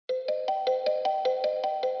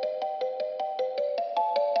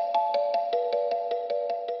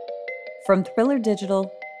From Thriller Digital,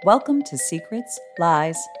 welcome to Secrets,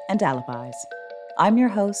 Lies, and Alibis. I'm your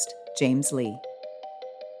host, James Lee.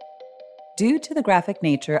 Due to the graphic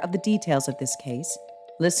nature of the details of this case,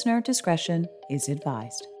 listener discretion is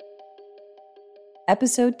advised.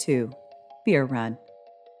 Episode 2, Beer Run.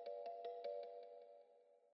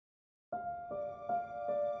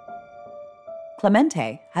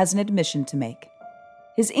 Clemente has an admission to make.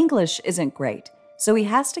 His English isn't great, so he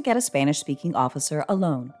has to get a Spanish-speaking officer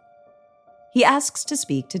alone. He asks to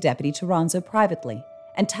speak to Deputy Toronzo privately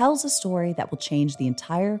and tells a story that will change the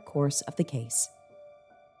entire course of the case.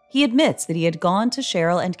 He admits that he had gone to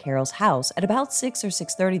Cheryl and Carol's house at about 6 or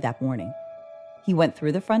 6:30 that morning. He went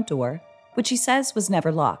through the front door, which he says was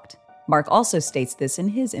never locked. Mark also states this in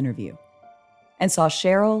his interview, and saw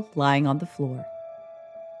Cheryl lying on the floor.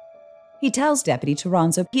 He tells Deputy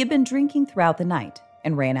Toronzo he had been drinking throughout the night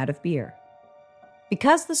and ran out of beer.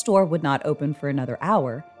 Because the store would not open for another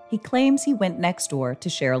hour, he claims he went next door to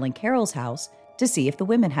Cheryl and Carol's house to see if the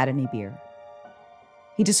women had any beer.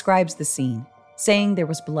 He describes the scene, saying there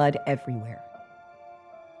was blood everywhere.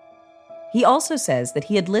 He also says that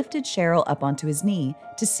he had lifted Cheryl up onto his knee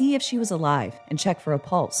to see if she was alive and check for a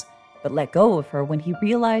pulse, but let go of her when he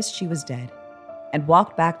realized she was dead and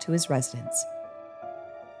walked back to his residence.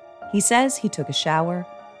 He says he took a shower,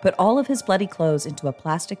 put all of his bloody clothes into a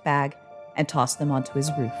plastic bag, and tossed them onto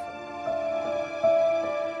his roof.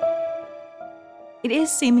 It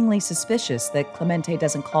is seemingly suspicious that Clemente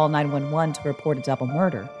doesn't call 911 to report a double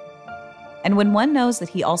murder. And when one knows that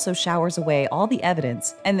he also showers away all the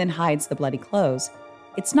evidence and then hides the bloody clothes,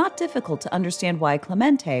 it's not difficult to understand why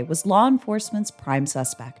Clemente was law enforcement's prime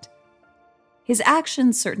suspect. His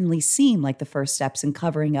actions certainly seem like the first steps in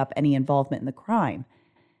covering up any involvement in the crime.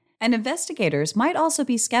 And investigators might also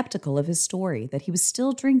be skeptical of his story that he was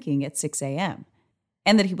still drinking at 6 a.m.,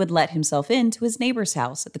 and that he would let himself into his neighbor's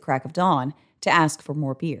house at the crack of dawn to ask for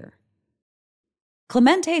more beer.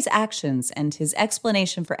 Clemente's actions and his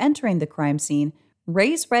explanation for entering the crime scene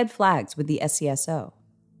raise red flags with the SCSO.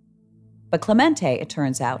 But Clemente, it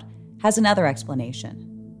turns out, has another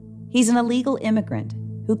explanation. He's an illegal immigrant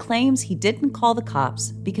who claims he didn't call the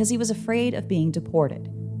cops because he was afraid of being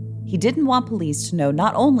deported. He didn't want police to know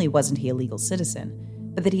not only wasn't he a legal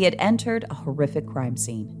citizen, but that he had entered a horrific crime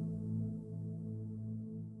scene.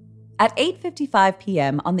 At 8:55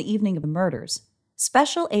 p.m. on the evening of the murders,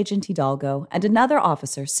 Special Agent Hidalgo and another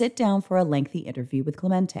officer sit down for a lengthy interview with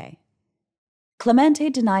Clemente. Clemente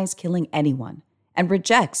denies killing anyone and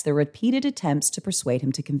rejects their repeated attempts to persuade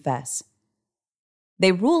him to confess.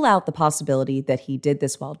 They rule out the possibility that he did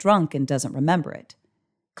this while drunk and doesn't remember it.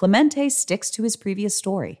 Clemente sticks to his previous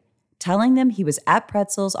story, telling them he was at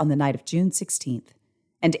Pretzel's on the night of June 16th.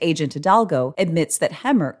 And Agent Hidalgo admits that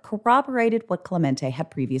Hemmert corroborated what Clemente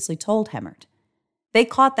had previously told Hemmert. They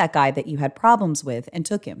caught that guy that you had problems with and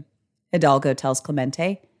took him, Hidalgo tells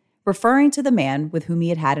Clemente, referring to the man with whom he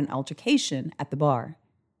had had an altercation at the bar.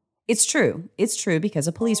 It's true because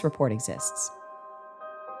a police report exists.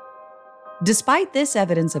 Despite this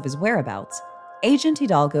evidence of his whereabouts, Agent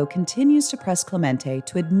Hidalgo continues to press Clemente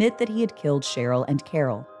to admit that he had killed Cheryl and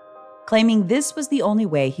Carol, claiming this was the only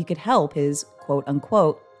way he could help his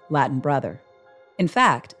quote-unquote Latin brother. In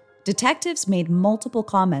fact, detectives made multiple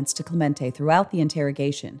comments to Clemente throughout the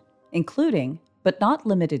interrogation, including, but not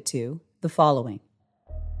limited to, the following.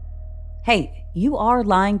 Hey, you are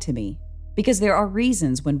lying to me, because there are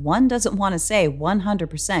reasons when one doesn't want to say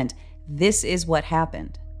 100% this is what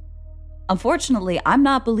happened. Unfortunately, I'm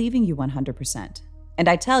not believing you 100%. And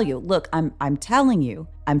I tell you, look, I'm telling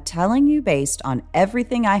you based on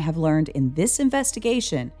everything I have learned in this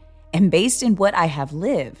investigation and based in what I have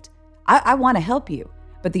lived. I want to help you,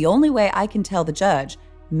 but the only way I can tell the judge,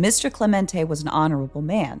 Mr. Clemente was an honorable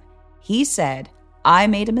man. He said, I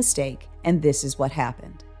made a mistake, and this is what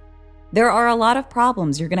happened. There are a lot of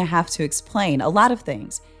problems you're going to have to explain, a lot of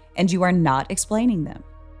things, and you are not explaining them.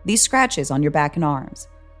 These scratches on your back and arms,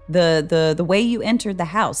 the way you entered the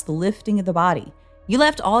house, the lifting of the body, you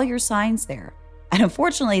left all your signs there, and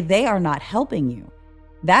unfortunately, they are not helping you.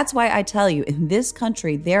 That's why I tell you, in this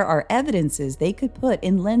country, there are evidences they could put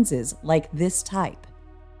in lenses like this type.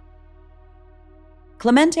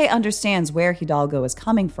 Clemente understands where Hidalgo is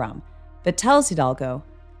coming from, but tells Hidalgo,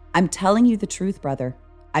 I'm telling you the truth, brother.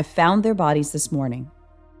 I found their bodies this morning.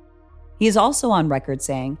 He is also on record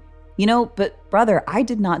saying, but brother, I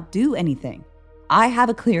did not do anything. I have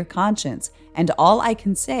a clear conscience, and all I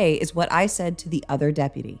can say is what I said to the other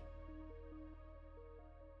deputy.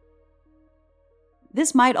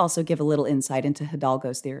 This might also give a little insight into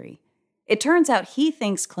Hidalgo's theory. It turns out he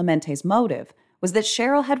thinks Clemente's motive was that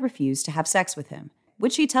Cheryl had refused to have sex with him,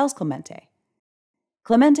 which he tells Clemente.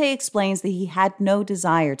 Clemente explains that he had no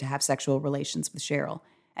desire to have sexual relations with Cheryl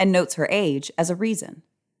and notes her age as a reason.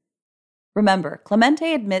 Remember,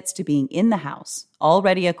 Clemente admits to being in the house,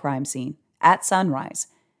 already a crime scene, at sunrise,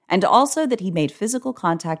 and also that he made physical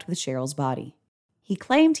contact with Cheryl's body. He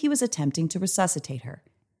claimed he was attempting to resuscitate her,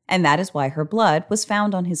 and that is why her blood was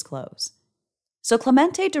found on his clothes. So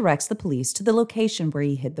Clemente directs the police to the location where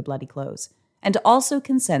he hid the bloody clothes, and also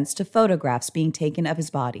consents to photographs being taken of his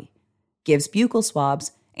body, gives buccal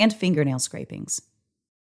swabs, and fingernail scrapings.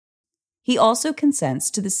 He also consents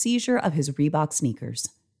to the seizure of his Reebok sneakers.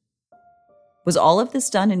 Was all of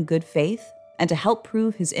this done in good faith and to help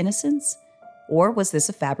prove his innocence? Or was this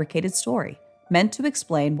a fabricated story meant to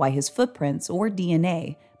explain why his footprints or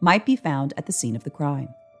DNA might be found at the scene of the crime?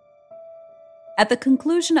 At the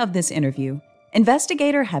conclusion of this interview,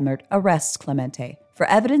 investigator Hemmert arrests Clemente for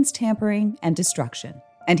evidence tampering and destruction,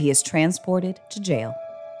 and he is transported to jail.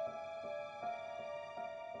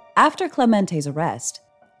 After Clemente's arrest,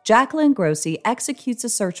 Jacqueline Grossi executes a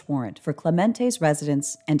search warrant for Clemente's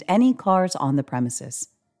residence and any cars on the premises.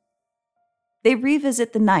 They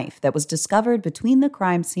revisit the knife that was discovered between the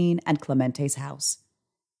crime scene and Clemente's house.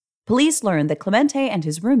 Police learn that Clemente and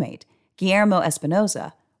his roommate, Guillermo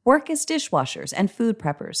Espinoza, work as dishwashers and food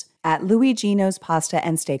preppers at Luigino's Pasta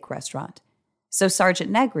and Steak restaurant, so Sergeant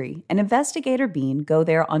Negri and Investigator Bean go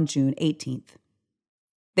there on June 18th.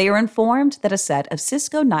 They are informed that a set of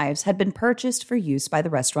Cisco knives had been purchased for use by the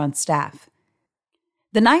restaurant's staff.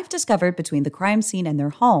 The knife discovered between the crime scene and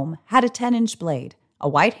their home had a 10-inch blade, a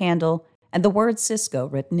white handle, and the word Cisco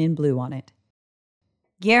written in blue on it.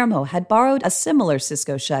 Guillermo had borrowed a similar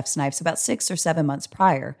Cisco chef's knife about 6 or 7 months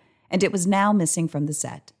prior, and it was now missing from the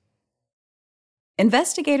set.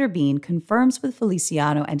 Investigator Bean confirms with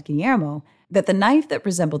Feliciano and Guillermo that the knife that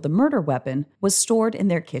resembled the murder weapon was stored in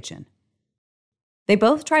their kitchen. They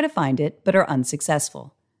both try to find it, but are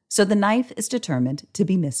unsuccessful, so the knife is determined to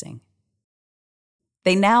be missing.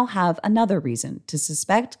 They now have another reason to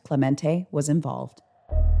suspect Clemente was involved.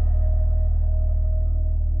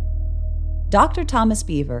 Dr. Thomas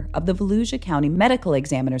Beaver of the Volusia County Medical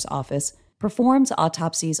Examiner's Office performs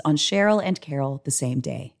autopsies on Cheryl and Carol the same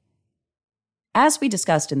day. As we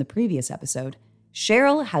discussed in the previous episode,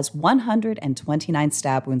 Cheryl has 129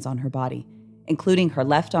 stab wounds on her body, including her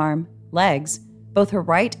left arm, legs, both her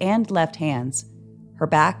right and left hands, her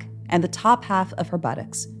back, and the top half of her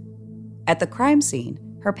buttocks. At the crime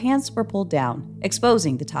scene, her pants were pulled down,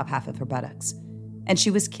 exposing the top half of her buttocks, and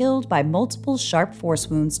she was killed by multiple sharp force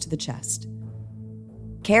wounds to the chest.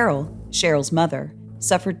 Carol, Cheryl's mother,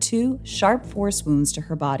 suffered 2 sharp force wounds to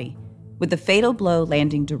her body, with the fatal blow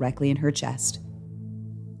landing directly in her chest.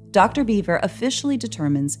 Dr. Beaver officially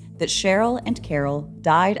determines that Cheryl and Carol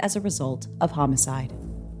died as a result of homicide.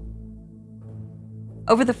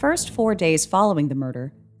 Over the first 4 days following the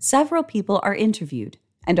murder, several people are interviewed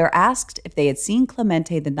and are asked if they had seen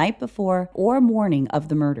Clemente the night before or morning of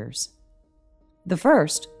the murders. The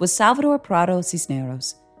first was Salvador Prado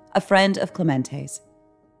Cisneros, a friend of Clemente's.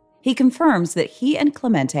 He confirms that he and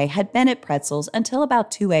Clemente had been at Pretzel's until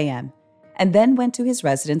about 2 a.m. and then went to his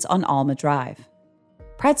residence on Alma Drive.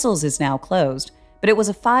 Pretzel's is now closed, but it was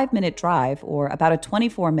a 5-minute drive or about a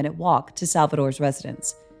 24-minute walk to Salvador's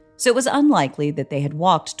residence, so it was unlikely that they had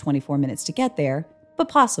walked 24 minutes to get there, but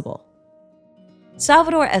possible.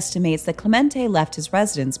 Salvador estimates that Clemente left his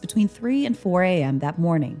residence between 3 and 4 a.m. that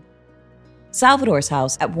morning. Salvador's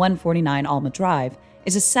house at 149 Alma Drive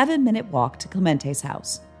is a 7-minute walk to Clemente's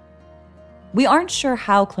house. We aren't sure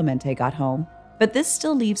how Clemente got home, but this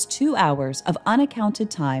still leaves 2 hours of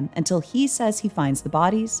unaccounted time until he says he finds the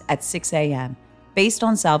bodies at 6 a.m., based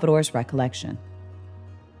on Salvador's recollection.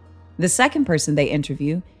 The second person they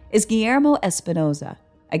interview is Guillermo Espinoza,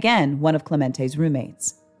 again one of Clemente's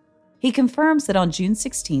roommates. He confirms that on June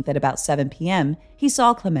 16th at about 7 p.m., he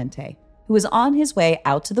saw Clemente, who was on his way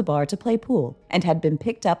out to the bar to play pool and had been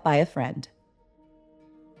picked up by a friend.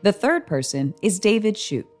 The third person is David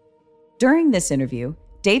Shute. During this interview,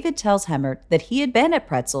 David tells Hemmert that he had been at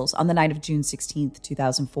Pretzel's on the night of June 16,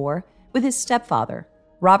 2004, with his stepfather,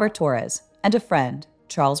 Robert Torres, and a friend,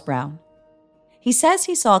 Charles Brown. He says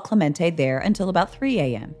he saw Clemente there until about 3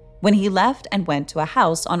 a.m., when he left and went to a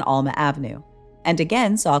house on Alma Avenue, and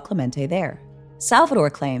again saw Clemente there.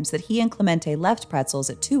 Salvador claims that he and Clemente left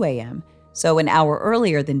Pretzel's at 2 a.m., so an hour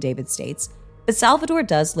earlier than David states, but Salvador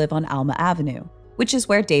does live on Alma Avenue, which is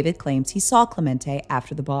where David claims he saw Clemente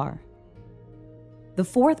after the bar. The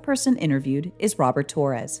fourth person interviewed is Robert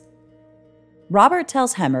Torres. Robert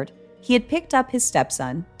tells Hemmert he had picked up his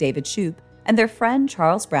stepson, David Shoup, and their friend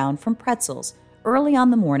Charles Brown from Pretzel's early on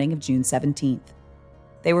the morning of June 17th.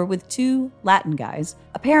 they were with two Latin guys,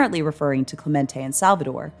 apparently referring to Clemente and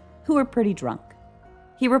Salvador, who were pretty drunk.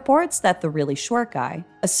 He reports that the really short guy,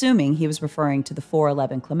 assuming he was referring to the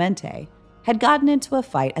 4'11 Clemente, had gotten into a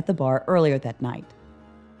fight at the bar earlier that night.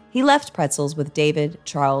 He left Pretzels with David,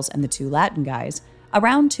 Charles, and the two Latin guys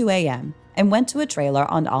around 2 a.m. and went to a trailer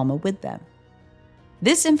on Alma with them.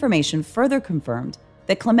 This information further confirmed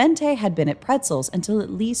that Clemente had been at Pretzels until at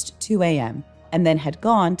least 2 a.m. and then had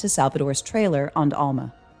gone to Salvador's trailer on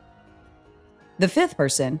Alma. The fifth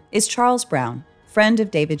person is Charles Brown, friend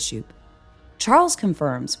of David Shoup. Charles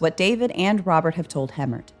confirms what David and Robert have told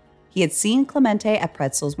Hemmert. He had seen Clemente at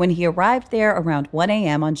Pretzels when he arrived there around 1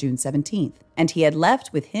 a.m. on June 17th, and he had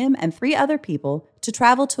left with him and 3 other people to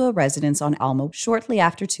travel to a residence on Alma shortly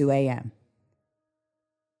after 2 a.m.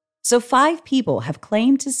 So 5 people have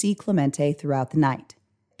claimed to see Clemente throughout the night.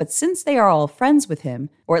 But since they are all friends with him,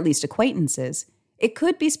 or at least acquaintances, it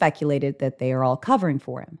could be speculated that they are all covering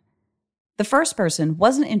for him. The first person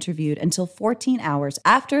wasn't interviewed until 14 hours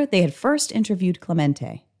after they had first interviewed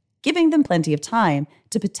Clemente, giving them plenty of time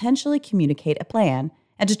to potentially communicate a plan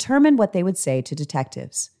and determine what they would say to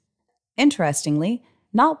detectives. Interestingly,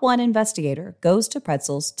 not one investigator goes to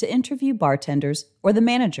Pretzels to interview bartenders or the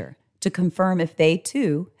manager to confirm if they,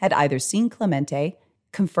 too, had either seen Clemente,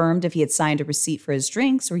 confirmed if he had signed a receipt for his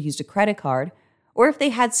drinks or used a credit card, or if they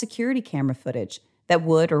had security camera footage that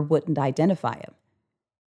would or wouldn't identify him.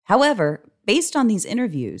 However, based on these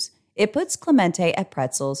interviews, it puts Clemente at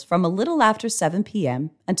Pretzels from a little after 7 p.m.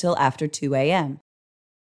 until after 2 a.m.,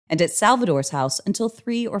 and at Salvador's house until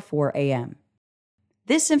 3 or 4 a.m.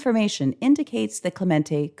 This information indicates that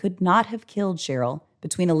Clemente could not have killed Cheryl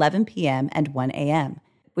between 11 p.m. and 1 a.m.,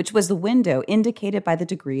 which was the window indicated by the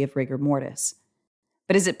degree of rigor mortis.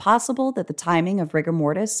 But is it possible that the timing of rigor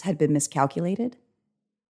mortis had been miscalculated?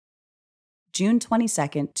 June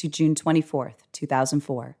 22nd to June 24th,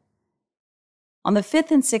 2004. On the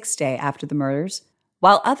 5th and 6th day after the murders,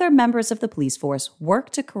 while other members of the police force work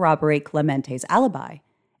to corroborate Clemente's alibi,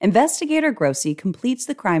 investigator Grossi completes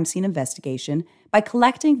the crime scene investigation by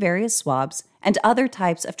collecting various swabs and other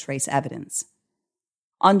types of trace evidence.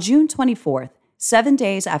 On June 24th, 7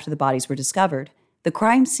 days after the bodies were discovered, the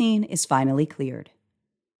crime scene is finally cleared.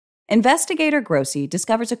 Investigator Grossi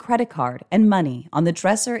discovers a credit card and money on the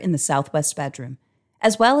dresser in the southwest bedroom,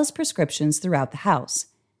 as well as prescriptions throughout the house,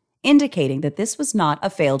 indicating that this was not a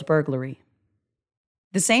failed burglary.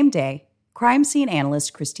 The same day, crime scene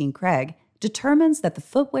analyst Christine Craig determines that the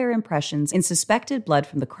footwear impressions in suspected blood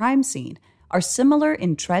from the crime scene are similar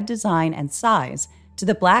in tread design and size to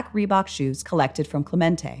the black Reebok shoes collected from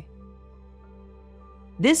Clemente.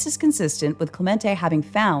 This is consistent with Clemente having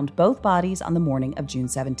found both bodies on the morning of June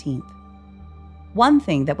 17th. One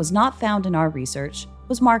thing that was not found in our research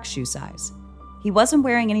was Mark's shoe size. He wasn't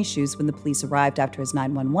wearing any shoes when the police arrived after his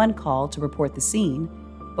 911 call to report the scene,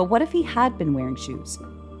 but what if he had been wearing shoes?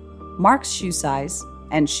 Mark's shoe size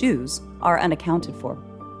and shoes are unaccounted for.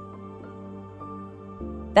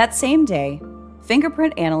 That same day,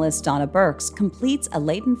 fingerprint analyst Donna Burks completes a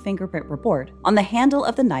latent fingerprint report on the handle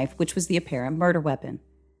of the knife which was the apparent murder weapon.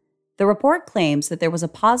 The report claims that there was a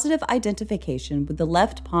positive identification with the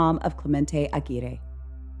left palm of Clemente Aguirre.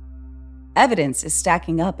 Evidence is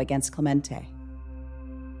stacking up against Clemente.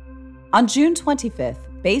 On June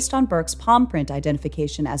 25th, based on Burke's palm print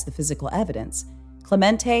identification as the physical evidence,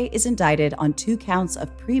 Clemente is indicted on 2 counts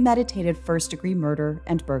of premeditated first-degree murder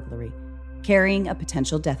and burglary, carrying a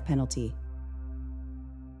potential death penalty.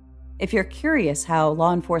 If you're curious how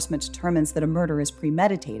law enforcement determines that a murder is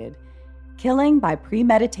premeditated, killing by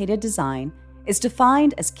premeditated design is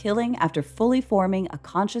defined as killing after fully forming a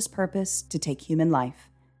conscious purpose to take human life.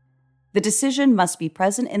 The decision must be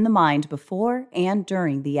present in the mind before and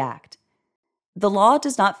during the act. The law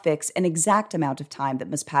does not fix an exact amount of time that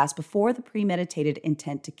must pass before the premeditated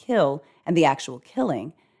intent to kill and the actual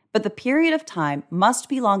killing, but the period of time must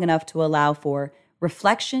be long enough to allow for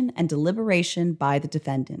reflection and deliberation by the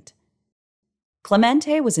defendant.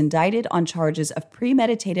 Clemente was indicted on charges of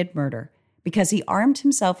premeditated murder because he armed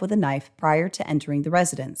himself with a knife prior to entering the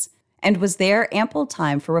residence, and was there ample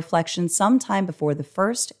time for reflection sometime before the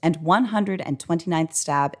first and 129th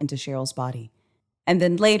stab into Cheryl's body, and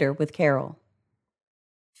then later with Carol.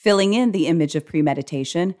 Filling in the image of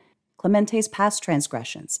premeditation, Clemente's past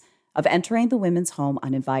transgressions of entering the women's home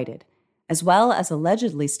uninvited, as well as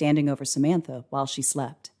allegedly standing over Samantha while she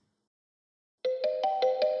slept.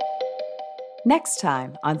 Next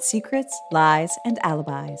time on Secrets, Lies, and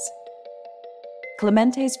Alibis.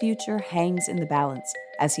 Clemente's future hangs in the balance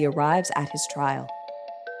as he arrives at his trial.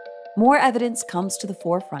 More evidence comes to the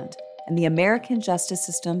forefront, and the American justice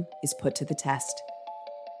system is put to the test.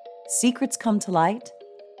 Secrets come to light,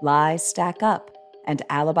 lies stack up, and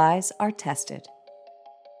alibis are tested.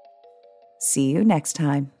 See you next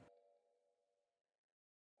time.